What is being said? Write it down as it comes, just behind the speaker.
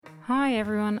Hi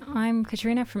everyone, I'm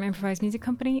Katrina from Improvised Music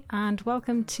Company and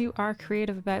welcome to our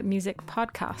Creative About Music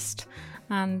podcast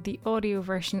and the audio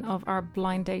version of our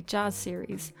Blind Date Jazz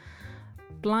series.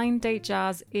 Blind Date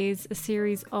Jazz is a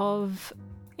series of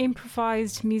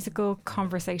improvised musical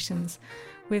conversations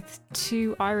with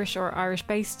two Irish or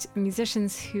Irish-based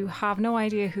musicians who have no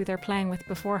idea who they're playing with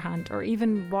beforehand or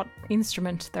even what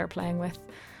instrument they're playing with.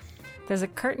 There's a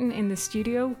curtain in the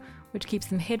studio which keeps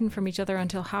them hidden from each other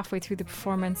until halfway through the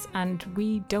performance, and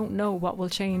we don't know what will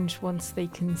change once they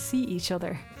can see each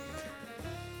other.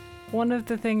 One of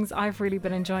the things I've really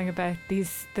been enjoying about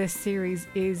this series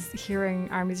is hearing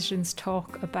our musicians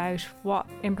talk about what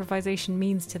improvisation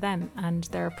means to them and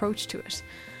their approach to it.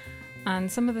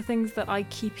 And some of the things that I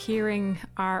keep hearing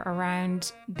are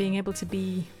around being able to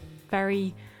be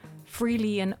very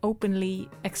freely and openly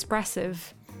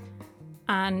expressive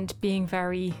and being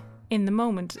very in the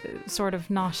moment, sort of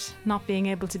not being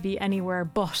able to be anywhere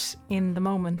but in the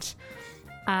moment.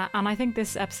 And I think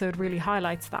this episode really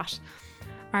highlights that.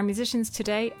 Our musicians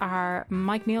today are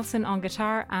Mike Nielsen on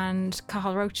guitar and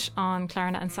Cathal Roche on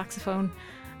clarinet and saxophone.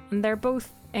 And they're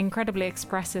both incredibly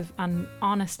expressive and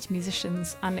honest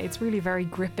musicians, and it's really very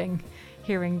gripping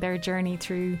hearing their journey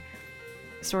through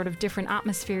sort of different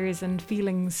atmospheres and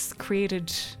feelings created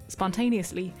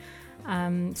spontaneously.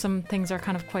 Some things are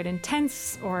kind of quite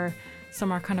intense, or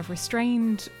some are kind of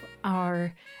restrained,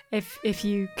 or if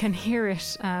you can hear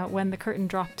it when the curtain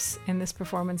drops in this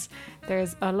performance,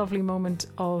 there's a lovely moment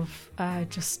of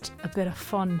just a bit of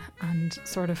fun and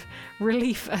sort of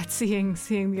relief at seeing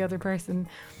the other person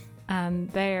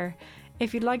there.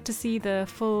 If you'd like to see the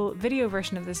full video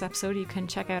version of this episode, you can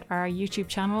check out our YouTube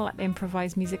channel at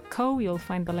Improvised Music Co. You'll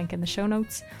find the link in the show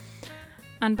notes.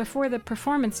 And before the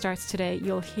performance starts today,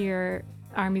 you'll hear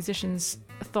our musicians'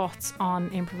 thoughts on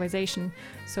improvisation.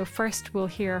 So first we'll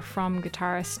hear from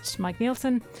guitarist Mike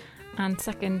Nielsen, and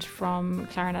second from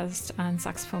clarinetist and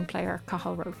saxophone player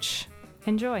Cathal Roche.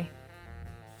 Enjoy.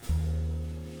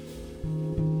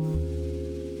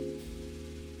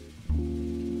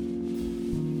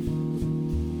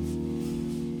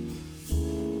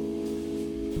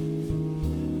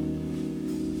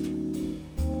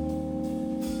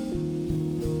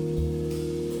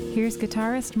 Here's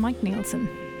guitarist Mike Nielsen.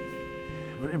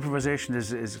 Improvisation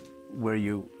is where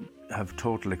you have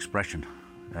total expression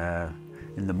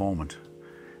in the moment,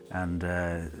 and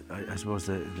I suppose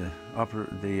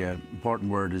the important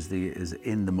word is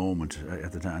in the moment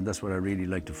at the time, and that's what I really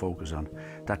like to focus on,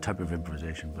 that type of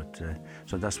improvisation. But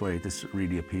so that's why this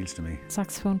really appeals to me.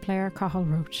 Saxophone player Cathal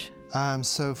Roche.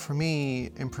 So for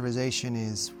me, improvisation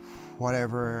is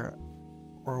whatever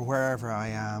or wherever I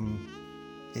am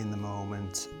in the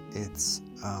moment. It's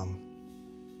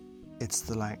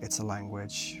a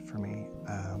language for me.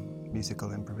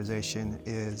 Musical improvisation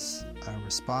is a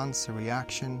response, a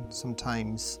reaction,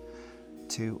 sometimes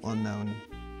to unknown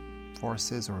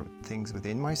forces or things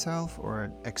within myself or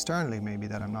externally maybe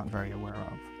that I'm not very aware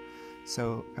of.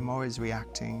 So I'm always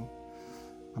reacting.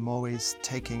 I'm always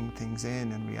taking things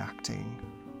in and reacting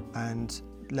and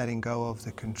letting go of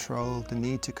the control, the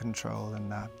need to control in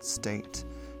that state.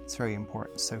 It's very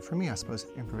important. So for me, I suppose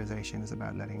improvisation is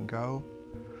about letting go,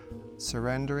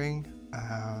 surrendering,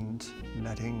 and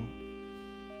letting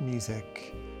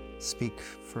music speak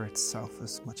for itself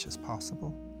as much as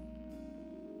possible.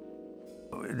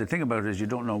 The thing about it is you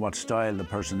don't know what style the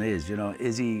person is.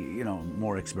 Is he,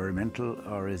 more experimental,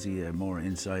 or is he more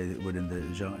inside within the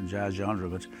jazz genre?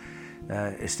 But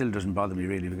it still doesn't bother me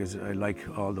really, because I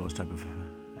like all those type of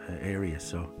areas.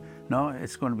 So no,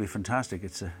 it's going to be fantastic.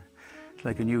 It's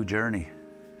like a new journey.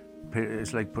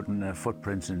 It's like putting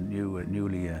footprints in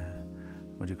newly,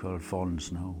 fallen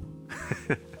snow.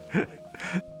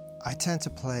 I tend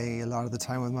to play a lot of the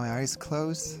time with my eyes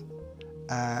closed.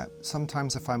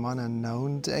 Sometimes if I'm on a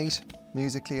known date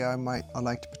musically, I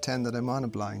like to pretend that I'm on a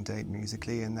blind date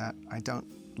musically, and that I don't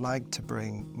like to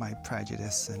bring my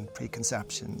prejudice and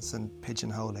preconceptions and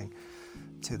pigeonholing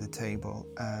to the table.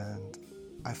 And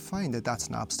I find that that's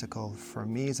an obstacle for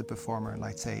me as a performer,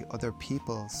 like say other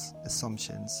people's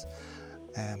assumptions,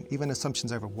 even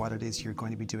assumptions over what it is you're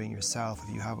going to be doing yourself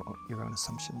if you have your own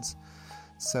assumptions.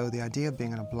 So the idea of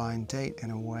being on a blind date in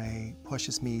a way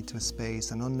pushes me to a space,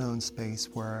 an unknown space,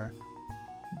 where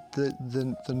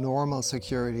the normal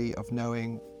security of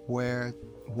knowing where,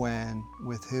 when,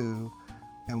 with who,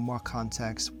 in what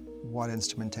context, what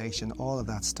instrumentation, all of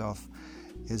that stuff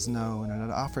is known, and it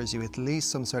offers you at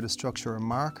least some sort of structure or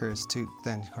markers to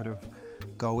then kind of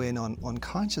go in on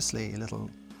unconsciously a little.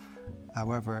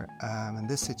 However, in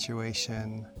this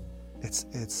situation,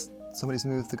 it's somebody's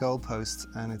moved the goalpost,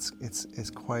 and it's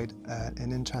quite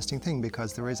an interesting thing,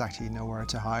 because there is actually nowhere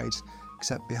to hide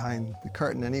except behind the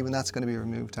curtain, and even that's going to be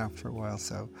removed after a while.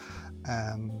 So,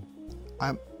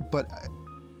 but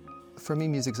for me,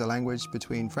 music's a language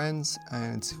between friends,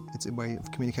 and it's a way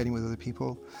of communicating with other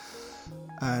people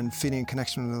and feeling a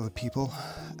connection with other people.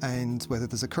 And whether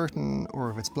there's a curtain,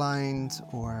 or if it's blind,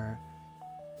 or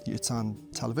it's on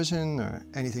television, or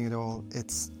anything at all,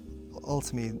 it's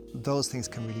ultimately, those things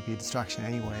can really be a distraction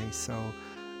anyway. So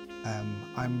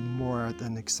I'm more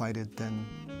than excited than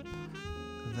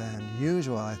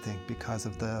usual, I think, because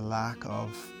of the lack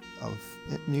of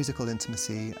musical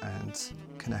intimacy and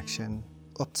connection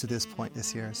up to this point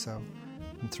this year. So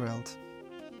I'm thrilled.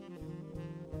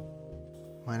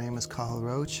 My name is Cathal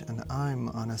Roche, and I'm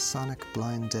on a sonic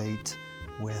blind date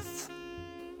with...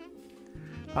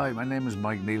 Hi, my name is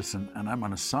Mike Nielsen, and I'm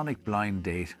on a sonic blind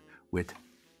date with...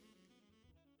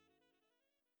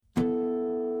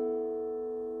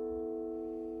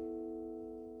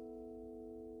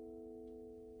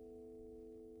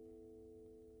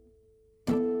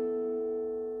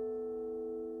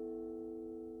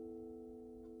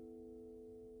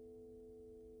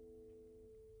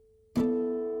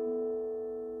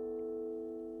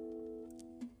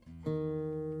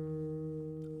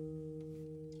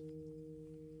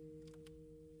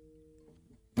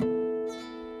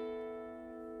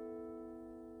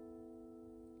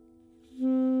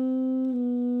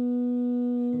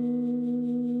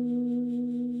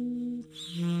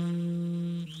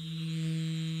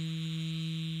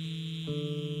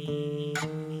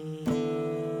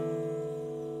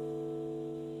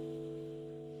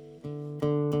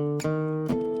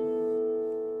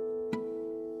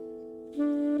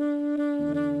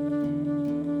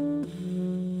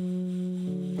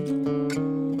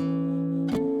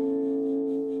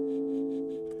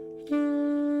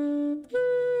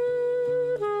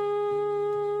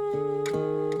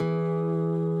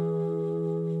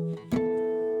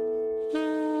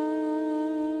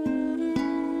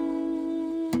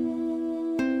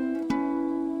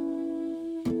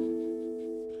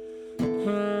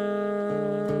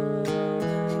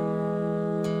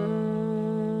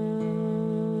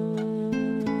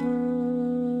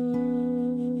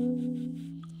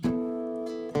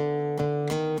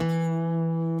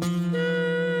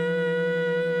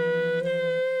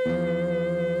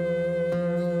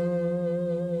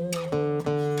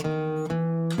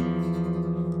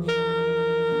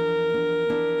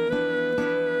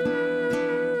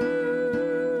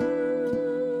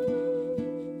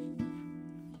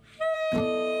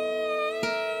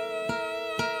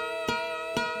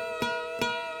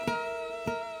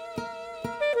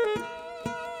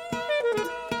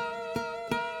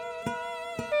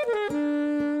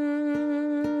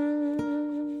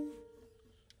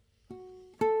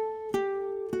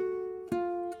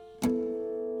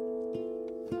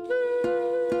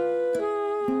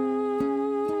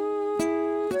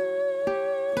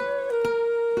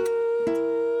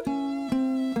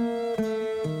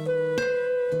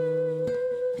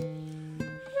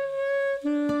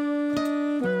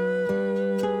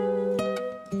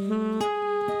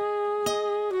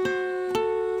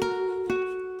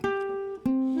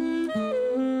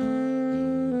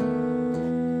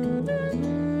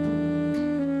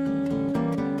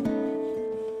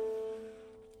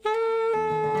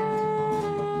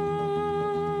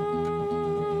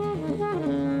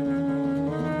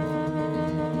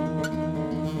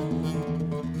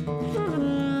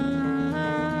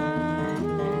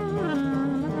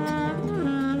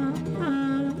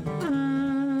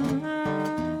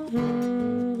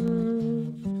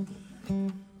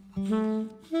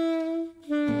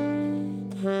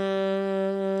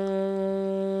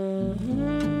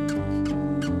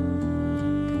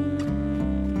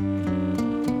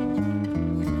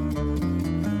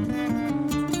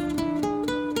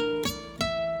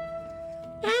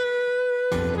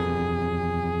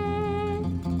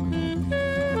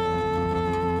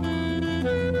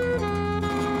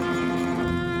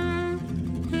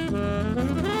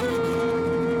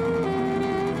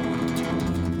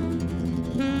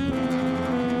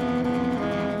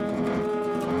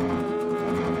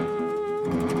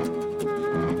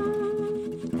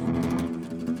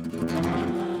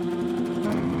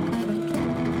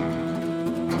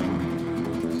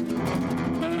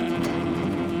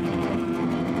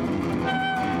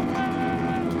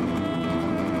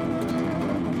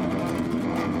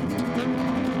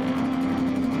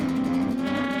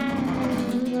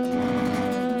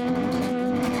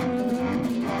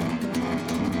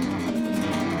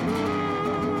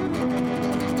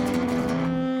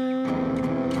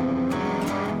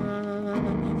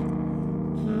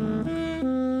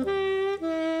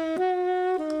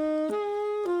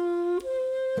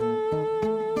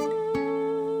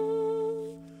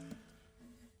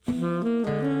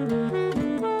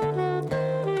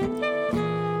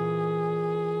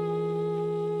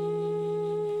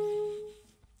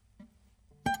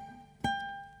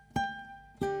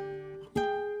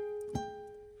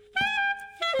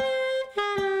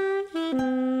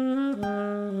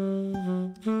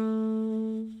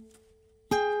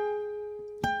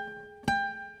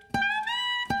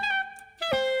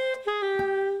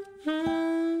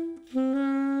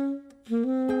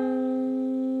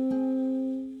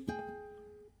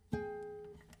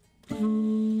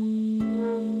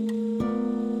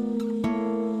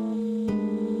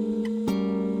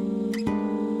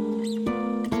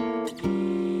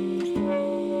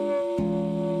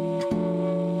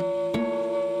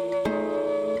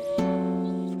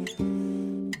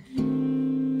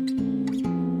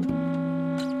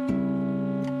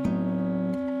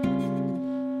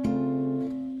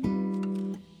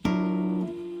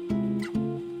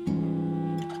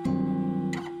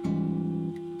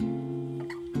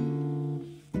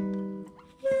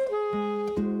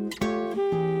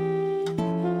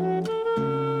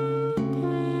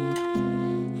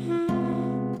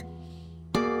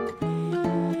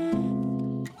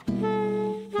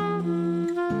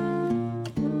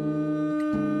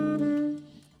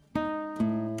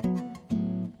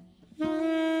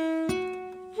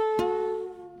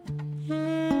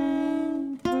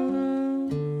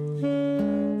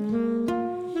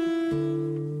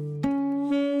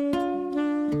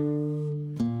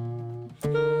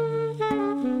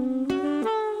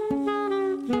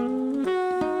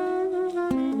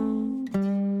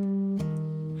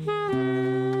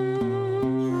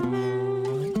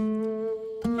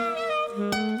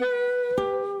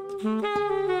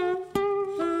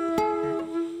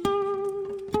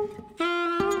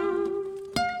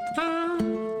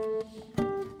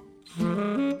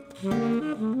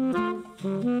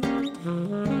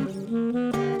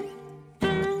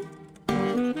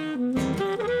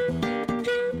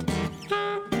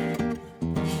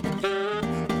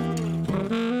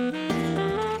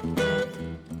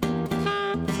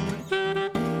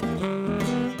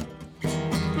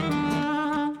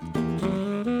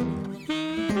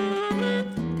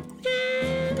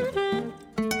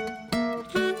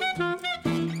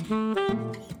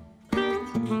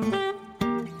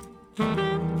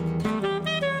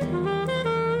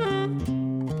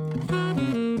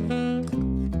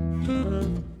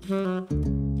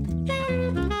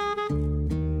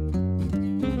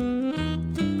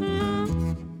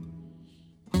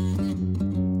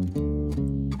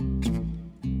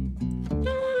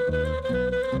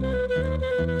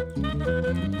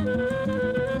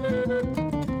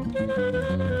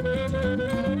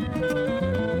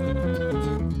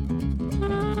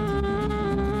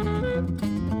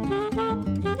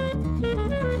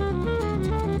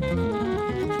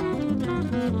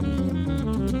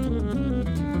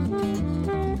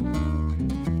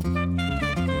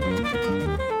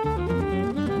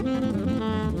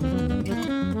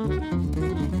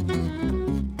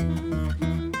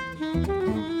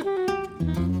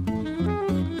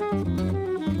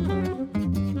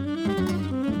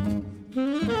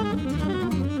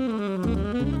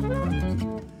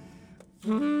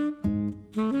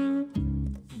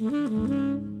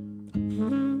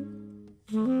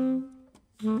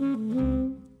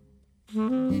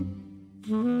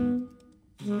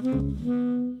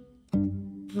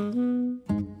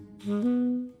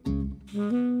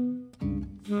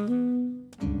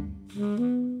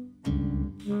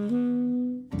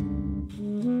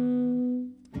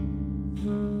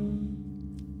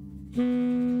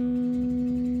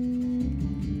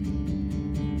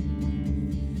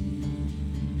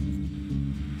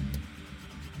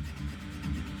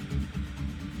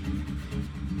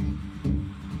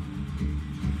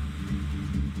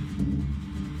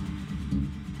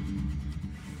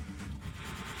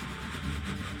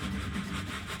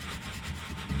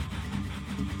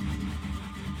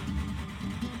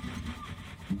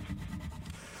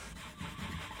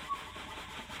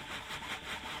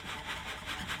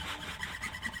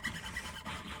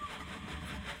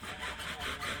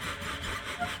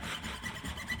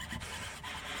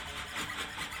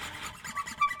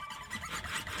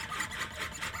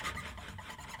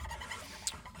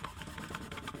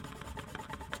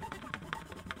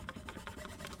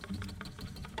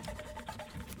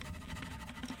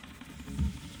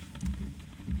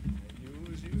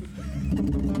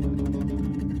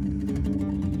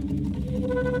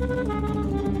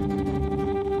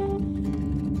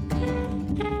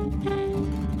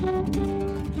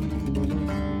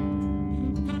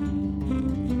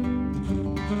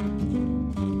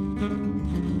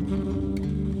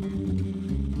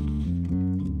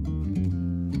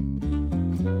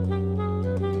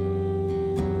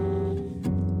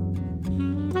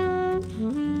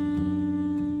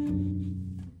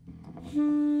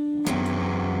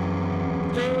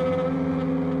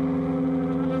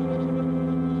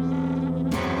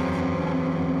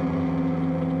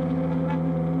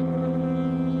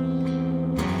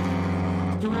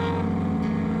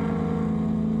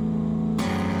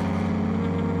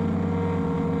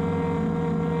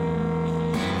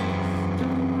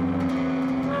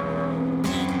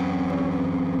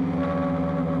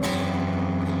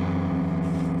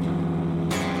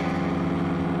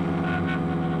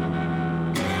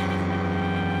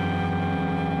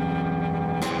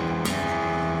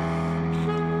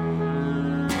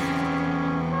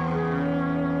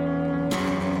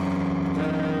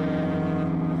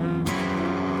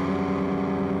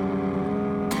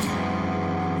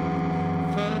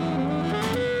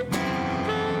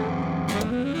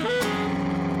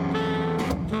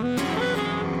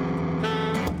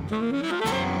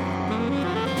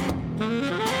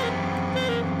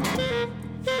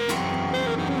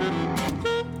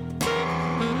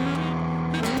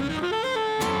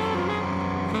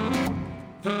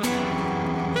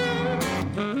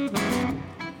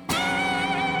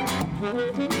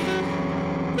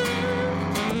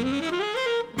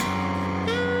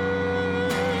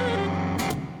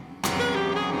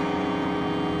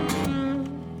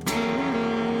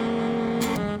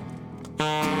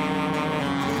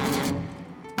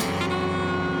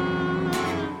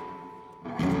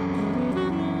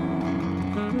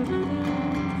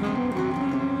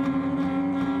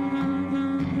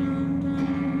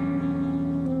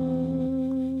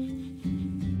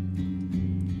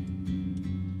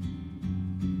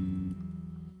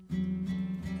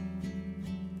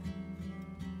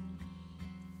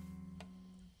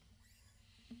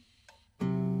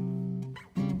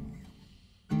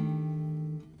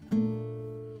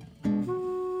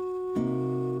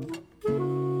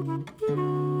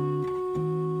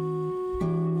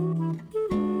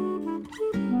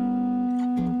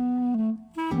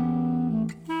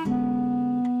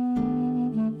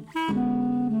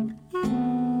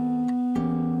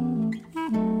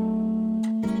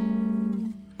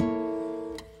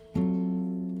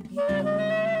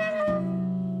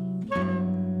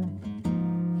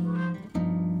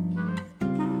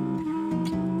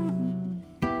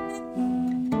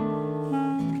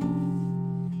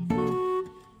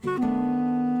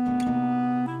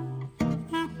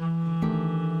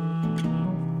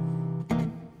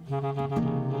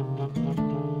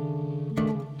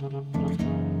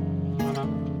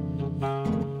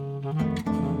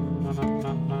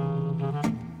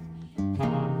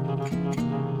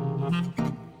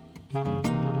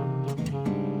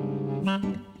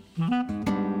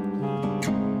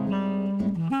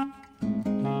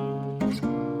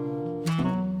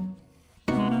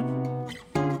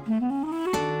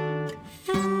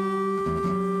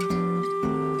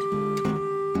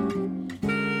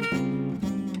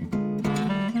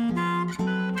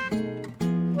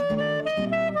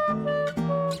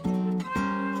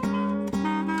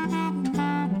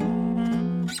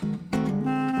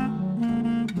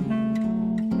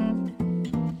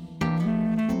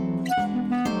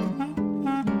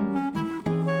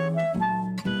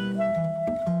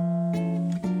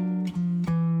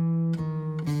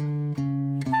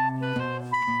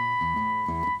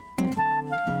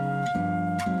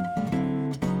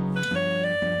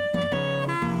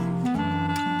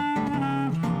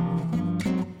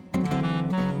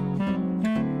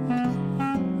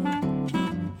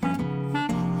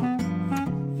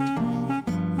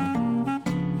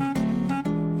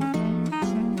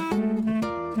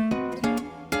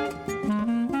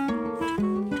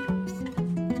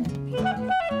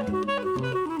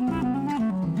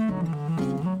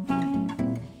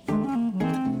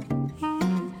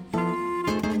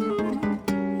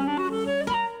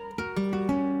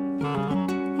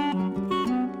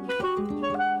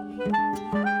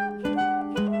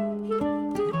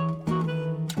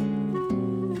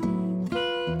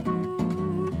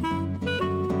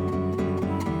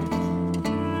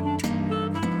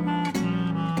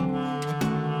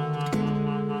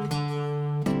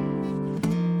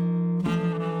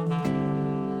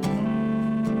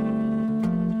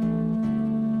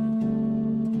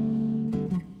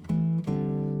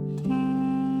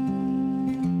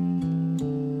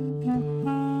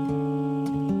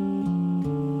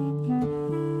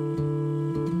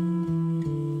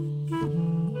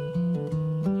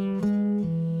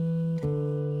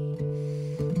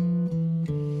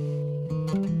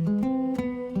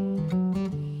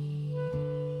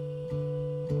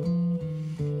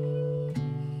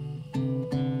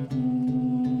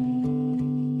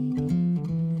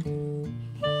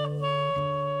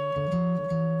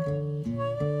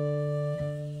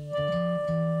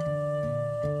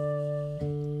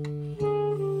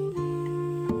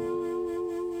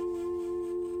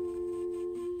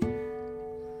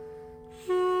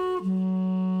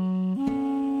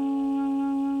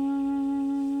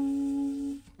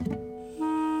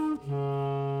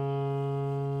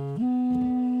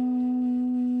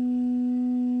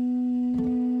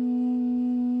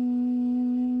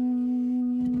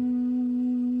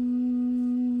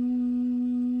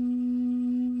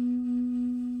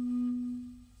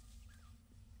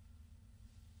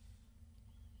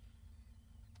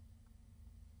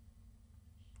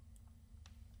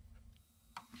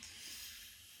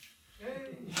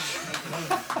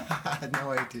 had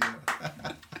no idea.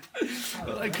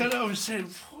 Well, I kind of was saying,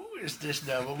 who is this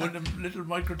now? But when the little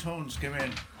microtones came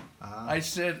in, I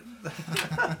said,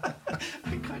 I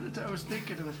was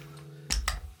thinking of it.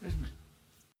 Isn't it?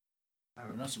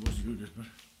 I'm not supposed to do this, but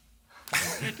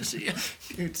great to see you.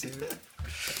 You too.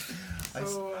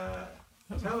 So,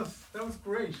 tell us, that was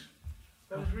great.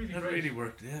 That was really That great. really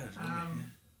worked, yeah.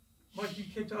 Mike, you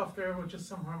kicked off there with just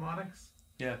some harmonics.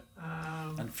 Yeah.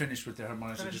 And finished with the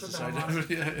harmonics. Finished Just with the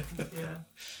decided. harmonics.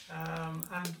 Yeah.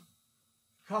 And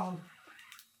Cathal,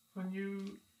 when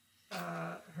you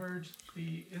heard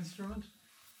the instrument,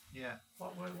 Yeah.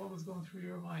 what was going through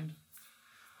your mind?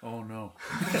 Oh no.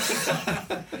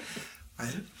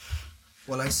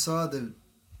 I saw the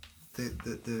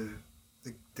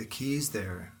keys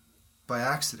there by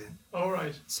accident. Oh,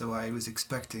 right. So I was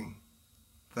expecting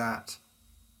that.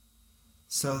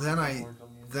 So then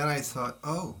I thought,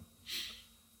 oh,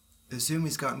 assume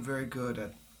he's gotten very good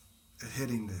at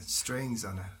hitting the strings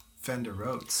on a Fender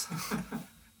Rhodes.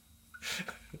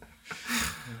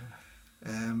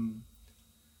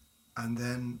 And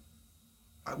then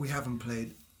we haven't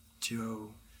played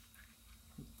duo.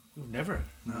 Never.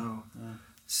 No.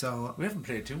 So We haven't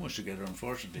played too much together,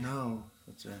 unfortunately. no.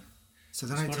 But, So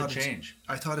then it's I got thought to change.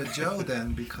 I thought of Joe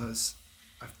then because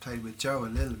I've played with Joe a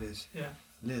little bit, Yeah.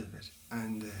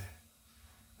 and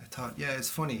I thought, yeah, it's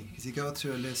funny because you go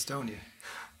through a list, don't you?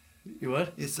 You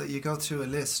what? It's like you go through a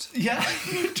list. Yeah,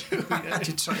 you do. Yeah.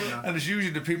 You try not- And it's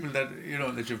usually the people that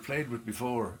that you've played with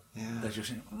before Yeah. that you're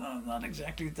saying, well, no, not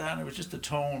exactly that. It was just the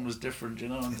tone was different,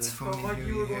 And It's So, funny Mike, who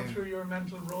you were you going hear. through your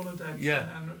mental Rolodex. Yeah.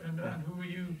 And who were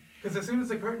you? Because as soon as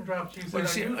the curtain dropped, you said, Well, I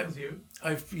see, knew it was you.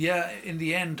 In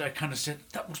the end, I kind of said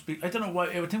that must be. I don't know why.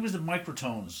 I think it was the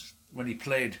microtones when he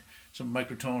played some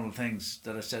microtonal things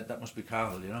that I said that must be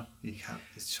Cathal, You can't.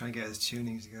 He's trying to get his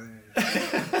tunings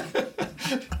together.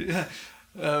 Yeah.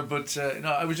 But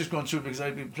I was just going through it because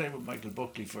I'd been playing with Michael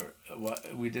Buckley for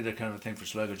we did a kind of a thing for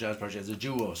Sligo Jazz Project as a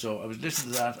duo. So I was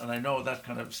listening to that, and I know that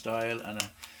kind of style, and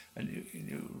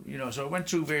so I went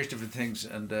through various different things,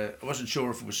 and I wasn't sure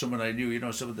if it was someone I knew.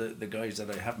 Some of the guys that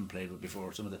I haven't played with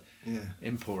before, some of the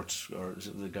imports, or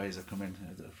some of the guys that come in.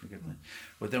 I forget them.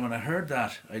 But then when I heard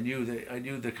that, I knew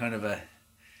the kind of a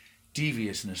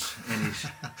deviousness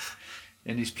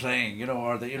in his playing,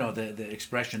 or the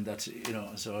expression that's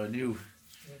So I knew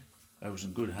I was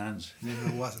in good hands.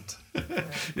 It wasn't.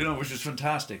 Which was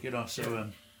fantastic. So.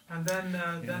 And then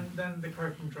the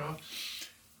curtain dropped.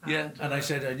 And I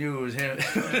said I knew it was him.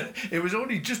 It was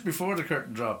only just before the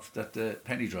curtain dropped that the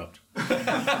penny dropped.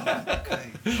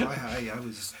 Okay.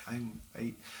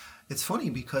 It's funny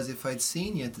because if I'd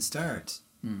seen you at the start,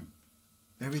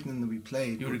 everything that we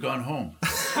played, You would have gone home.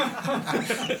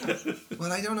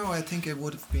 Well, I don't know. I think it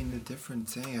would have been a different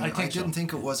thing. I didn't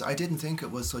think it was. I didn't think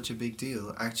it was such a big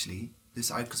deal actually.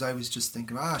 Because I was just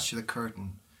thinking, sure, the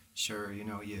curtain, sure,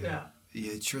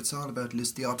 Yeah, sure. It's all about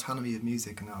the autonomy of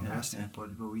music and all the rest of it. But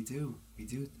we do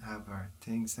have our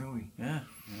things, don't we? Yeah.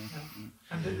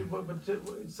 And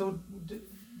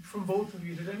from both of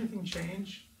you, did anything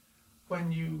change when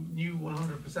you knew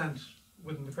 100%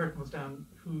 when the curtain was down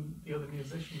who the other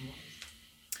musician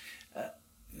was?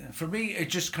 For me, it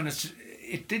just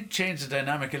it did change the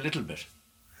dynamic a little bit.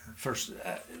 First,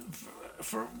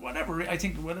 for whatever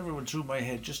whatever went through my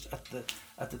head, just at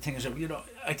the thing is,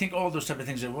 I think all those type of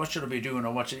things. What should I be doing,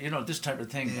 or this type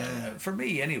of thing. For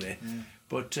me, anyway. Yeah.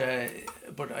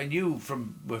 But I knew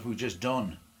from what we just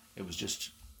done, it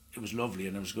was lovely,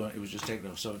 and it was just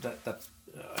taken off. So that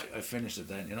I finished it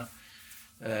then,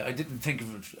 I didn't think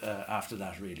of it after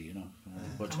that really,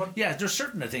 But yeah, there's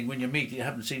certain thing when you meet, you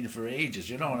haven't seen it for ages,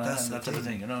 and that type of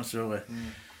thing, So.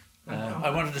 I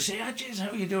wanted to say, geez,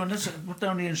 how are you doing? Let's put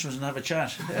down the instruments and have a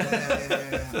chat.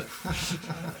 Yeah.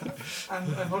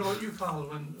 And what about you, Cathal?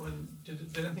 When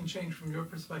did anything change from your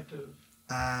perspective?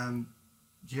 Well,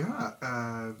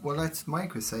 like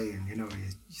Mike was saying, you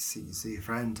see a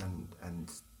friend and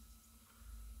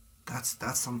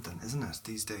that's something, isn't it?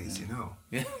 These days,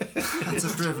 Yeah. It's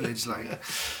a privilege, like.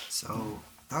 So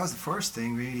that was the first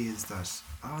thing, really, is that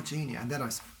genie, and then I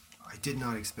did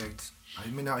not expect. I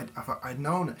mean, if I'd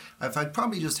known it, if I'd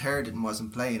probably just heard it and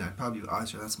wasn't playing, I'd probably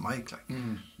sure, that's Mike, like.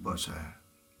 But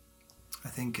I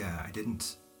think I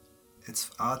didn't.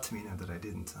 It's odd to me now that I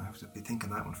didn't. I have to be thinking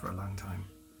that one for a long time,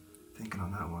 thinking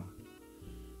on that one.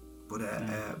 But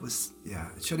it was,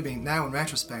 it should have been. Now in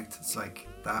retrospect, it's like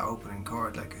that opening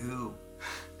chord. Like, who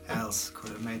else could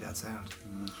have made that sound?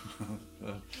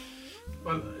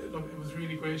 Well, look, it was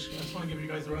really great. I just want to give you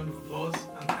guys a round of applause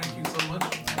and thank you so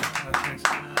much.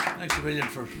 Thanks a million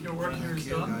for your work here is Thank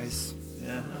you, done. guys.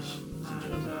 Yeah.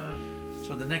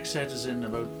 So the next set is in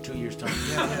about 2 years' time.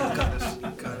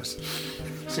 Yeah, got it.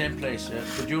 Same place, yeah.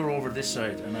 But you're over this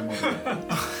side and I'm over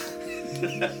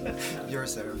there. Your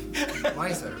serve.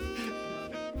 My serve.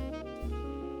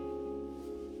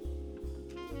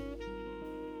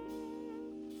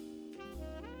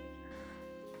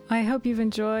 I hope you've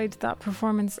enjoyed that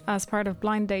performance as part of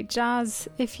Blind Date Jazz.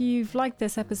 If you've liked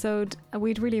this episode,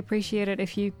 we'd really appreciate it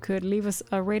if you could leave us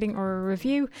a rating or a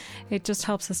review. It just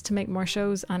helps us to make more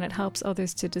shows and it helps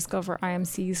others to discover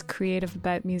IMC's Creative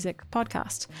About Music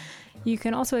podcast. You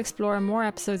can also explore more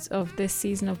episodes of this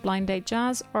season of Blind Date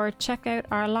Jazz or check out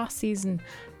our last season,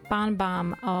 Bam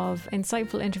Bam, of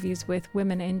insightful interviews with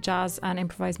women in jazz and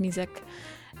improvised music.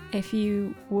 If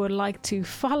you would like to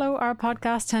follow our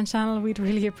podcast and channel, we'd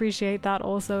really appreciate that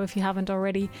also if you haven't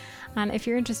already. And if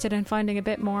you're interested in finding a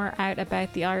bit more out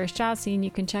about the Irish jazz scene,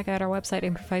 you can check out our website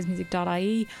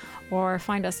improvisemusic.ie or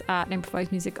find us at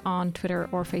Improvise Music on Twitter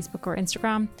or Facebook or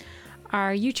Instagram.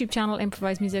 Our YouTube channel,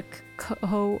 Improvise Music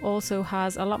Co, also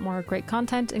has a lot more great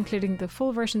content, including the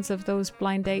full versions of those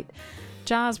Blind Date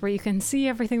Jazz, where you can see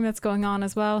everything that's going on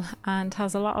as well, and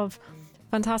has a lot of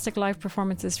fantastic live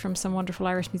performances from some wonderful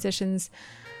Irish musicians.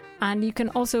 And you can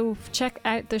also check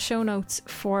out the show notes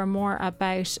for more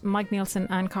about Mike Nielsen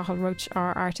and Cathal, Roche,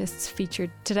 our artists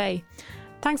featured today.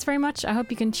 Thanks very much. I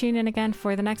hope you can tune in again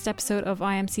for the next episode of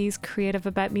IMC's Creative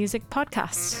About Music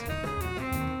podcast.